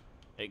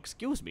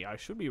 Excuse me, I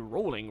should be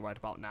rolling right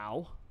about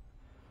now.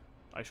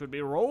 I should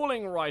be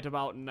rolling right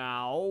about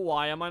now.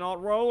 Why am I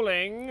not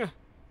rolling?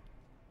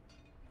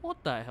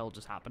 What the hell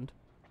just happened?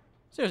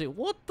 Seriously,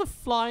 what the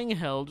flying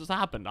hell just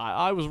happened?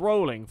 I was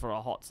rolling for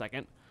a hot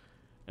second,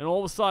 and all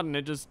of a sudden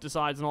it just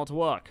decides not to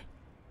work.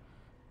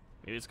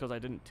 Maybe it's because I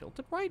didn't tilt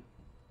it right?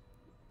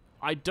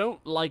 I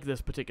don't like this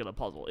particular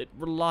puzzle. It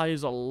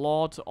relies a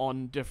lot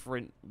on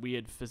different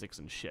weird physics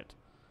and shit.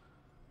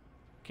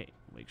 Okay,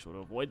 make sure to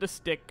avoid the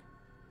stick.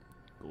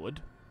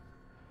 Good.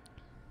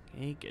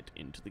 Okay, get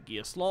into the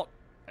gear slot.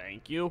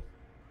 Thank you.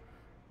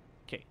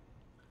 Okay.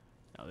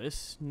 Now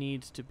this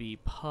needs to be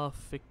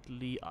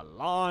perfectly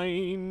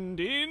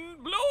aligned in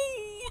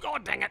blue.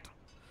 God dang it.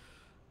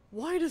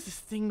 Why does this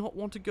thing not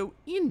want to go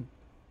in?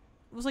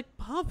 It was like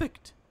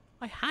perfect.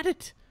 I had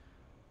it.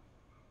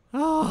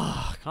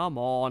 Ah, come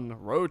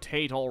on.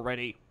 Rotate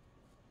already.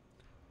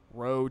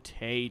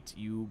 Rotate,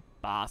 you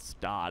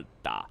bastard.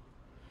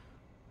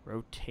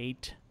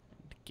 Rotate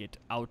and get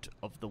out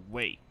of the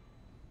way.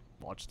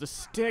 Watch the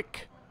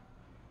stick.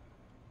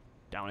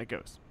 Down it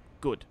goes.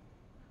 Good.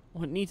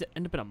 Oh, it needs to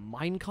end up in a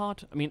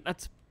minecart? I mean,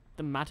 that's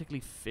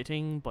thematically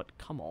fitting, but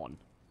come on.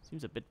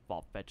 Seems a bit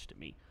far-fetched to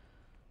me.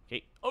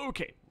 Okay,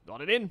 okay. Got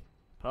it in.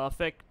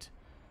 Perfect.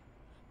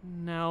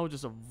 Now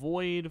just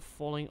avoid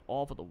falling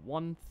off of the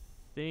one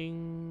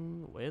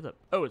thing. Where the...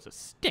 Oh, it's a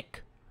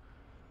stick.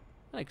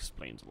 That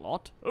explains a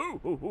lot.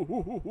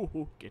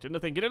 Oh. Get in the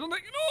thing, get in the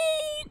thing.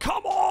 No!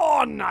 Come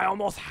on! I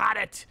almost had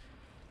it.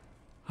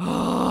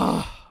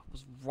 I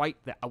was right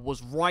there. I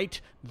was right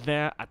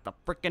there at the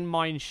frickin'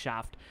 mine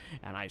shaft,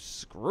 and I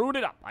screwed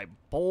it up. I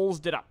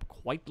ballsed it up,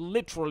 quite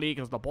literally,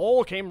 because the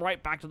ball came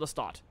right back to the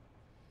start.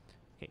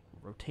 Okay,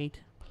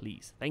 rotate,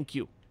 please. Thank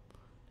you.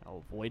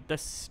 Now avoid the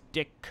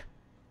stick.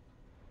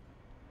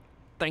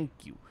 Thank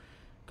you.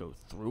 Go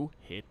through,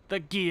 hit the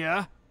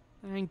gear.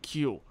 Thank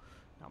you.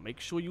 Now make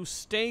sure you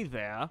stay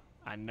there,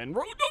 and then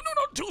roll.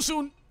 No, too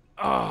soon.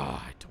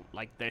 Ah, I don't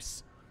like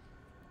this.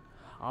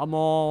 Come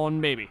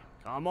on, baby.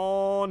 Come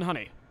on,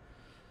 honey.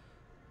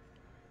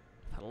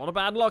 Had a lot of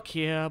bad luck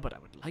here, but I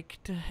would like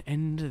to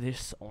end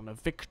this on a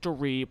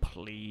victory,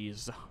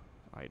 please.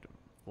 I'd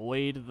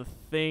avoid the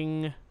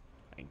thing.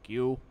 Thank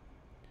you.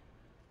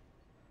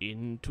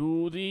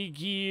 Into the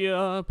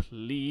gear,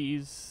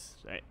 please.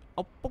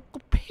 Oh,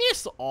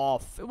 piss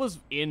off. It was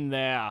in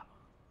there.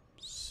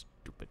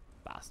 Stupid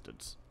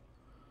bastards.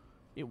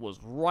 It was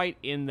right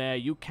in there.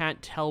 You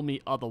can't tell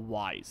me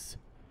otherwise.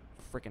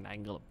 Frickin'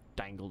 angle of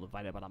dangle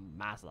divided by the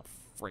mass of the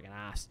frickin'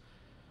 ass.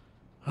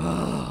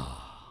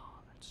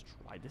 Let's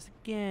try this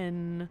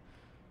again.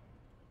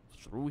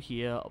 Through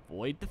here.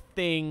 Avoid the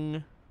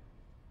thing.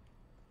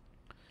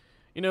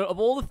 You know, of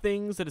all the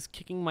things that is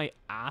kicking my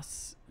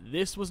ass,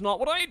 this was not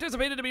what I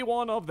anticipated to be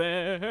one of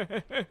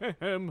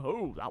them.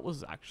 Oh, that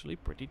was actually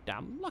pretty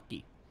damn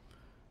lucky.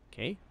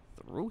 Okay,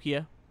 through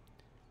here.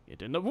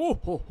 Get in the... Whoa,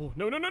 oh, oh,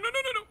 no, no, no, no, no,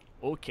 no,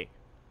 no. Okay.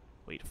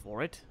 Wait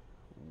for it.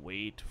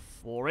 Wait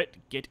for it.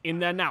 Get in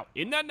there now.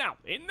 In there now.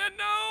 In there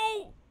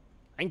now.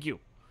 Thank you.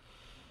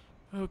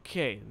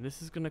 Okay,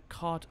 this is gonna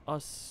cart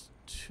us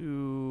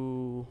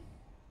to...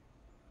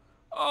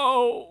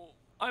 Oh,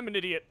 I'm an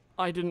idiot.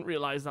 I didn't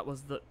realize that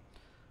was the...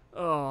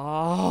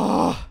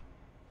 Oh,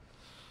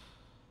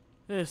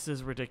 this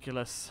is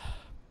ridiculous.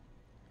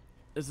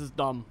 This is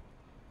dumb.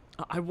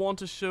 I want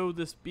to show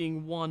this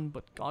being one,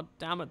 but god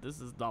damn it,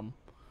 this is dumb.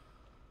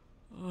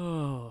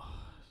 Oh,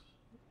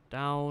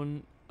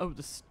 down. Oh,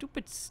 the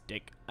stupid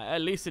stick.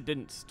 At least it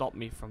didn't stop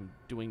me from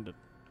doing the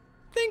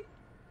thing.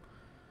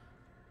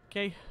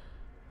 Okay.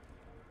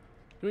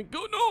 Doing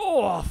good. No,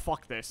 oh,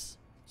 fuck this.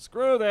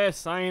 Screw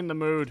this. I ain't in the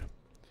mood.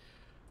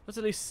 Let's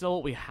at least sell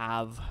what we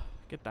have.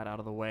 Get that out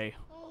of the way.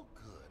 Oh,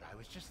 good. I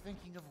was just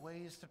thinking of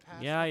ways to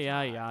pass.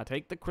 Yeah.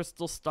 Take the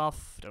crystal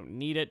stuff. Don't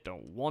need it.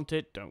 Don't want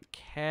it. Don't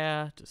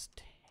care.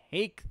 Just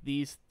take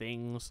these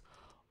things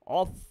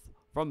off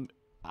from...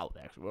 Oh,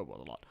 they actually were worth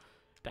a lot.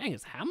 Dang,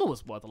 his hammer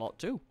was worth a lot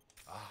too.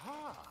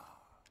 Aha.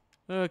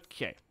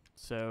 Okay.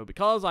 So,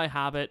 because I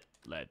have it,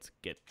 let's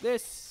get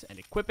this and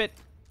equip it.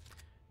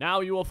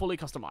 Now you are fully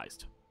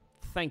customized.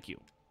 Thank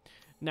you.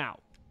 Now,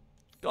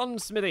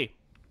 gunsmithy.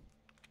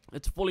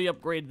 Let's fully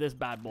upgrade this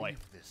bad boy.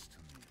 Leave this to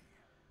me.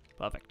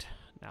 Perfect.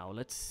 Now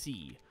let's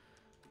see.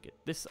 Get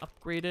this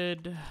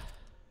upgraded.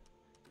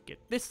 Get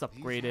this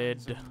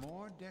upgraded. These hands are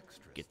more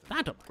dexterous Get than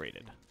that my upgraded.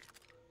 fingers.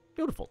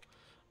 Beautiful.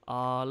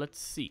 Let's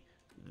see.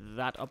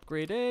 That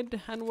upgraded,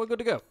 and we're good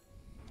to go.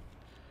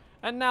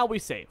 And now we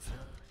save.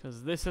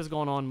 Because this has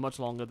gone on much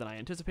longer than I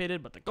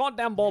anticipated, but the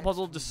goddamn ball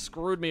puzzle just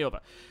screwed me over.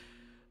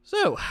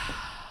 So,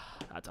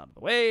 that's out of the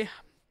way.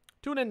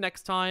 Tune in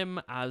next time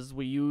as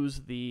we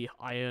use the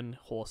Iron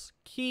Horse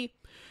key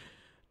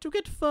to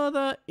get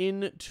further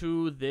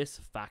into this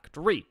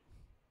factory.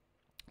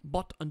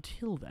 But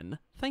until then,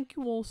 thank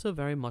you all so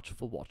very much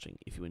for watching.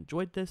 If you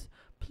enjoyed this,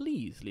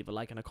 please leave a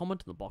like and a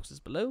comment in the boxes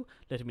below,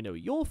 letting me know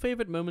your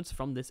favorite moments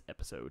from this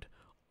episode.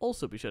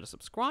 Also, be sure to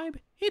subscribe,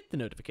 hit the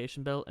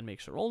notification bell, and make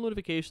sure all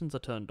notifications are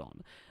turned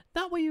on.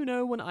 That way you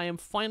know when I am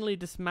finally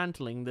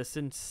dismantling this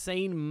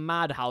insane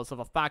madhouse of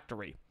a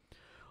factory.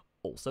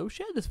 Also,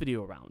 share this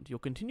video around. Your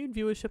continued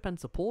viewership and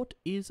support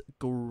is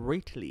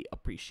greatly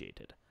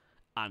appreciated.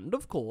 And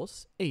of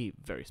course, a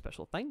very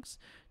special thanks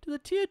to the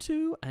Tier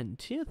 2 and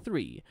Tier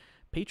 3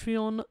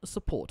 Patreon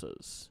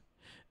supporters.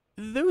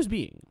 Those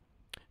being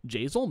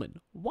Jay Zolman,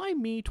 Why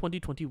Me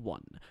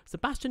 2021,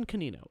 Sebastian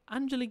Canino,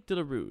 Angelique De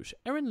La Rouge,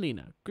 Erin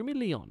Lena, Grimmy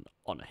Leon,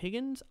 Honor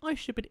Higgins, I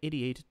Ship It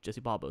 88, Jesse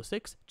Barbo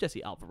 6,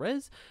 Jesse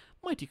Alvarez,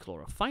 Mighty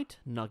Chlora Fight,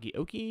 Nagi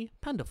Oki,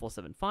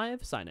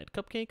 Panda475, Cyanide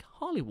Cupcake,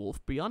 Harley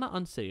Wolf, Brianna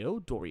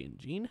Anseo, Dorian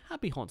Jean,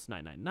 Happy Haunts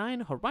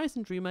 999,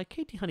 Horizon Dreamer,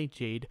 Katie Honey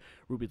Jade,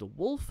 Ruby the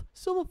Wolf,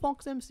 Silver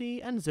Fox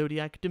MC, and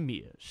Zodiac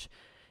Demirge.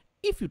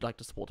 If you'd like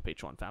to support the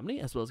Patreon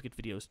family, as well as get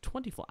videos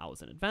 24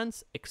 hours in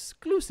advance,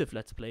 exclusive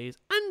Let's Plays,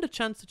 and a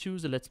chance to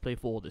choose a Let's Play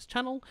for this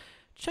channel,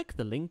 check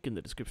the link in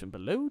the description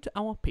below to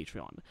our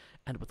Patreon.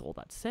 And with all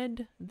that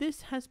said,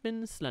 this has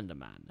been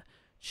Slenderman,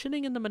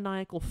 chilling in the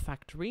maniacal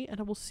factory,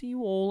 and I will see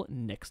you all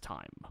next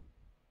time.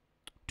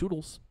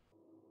 Toodles.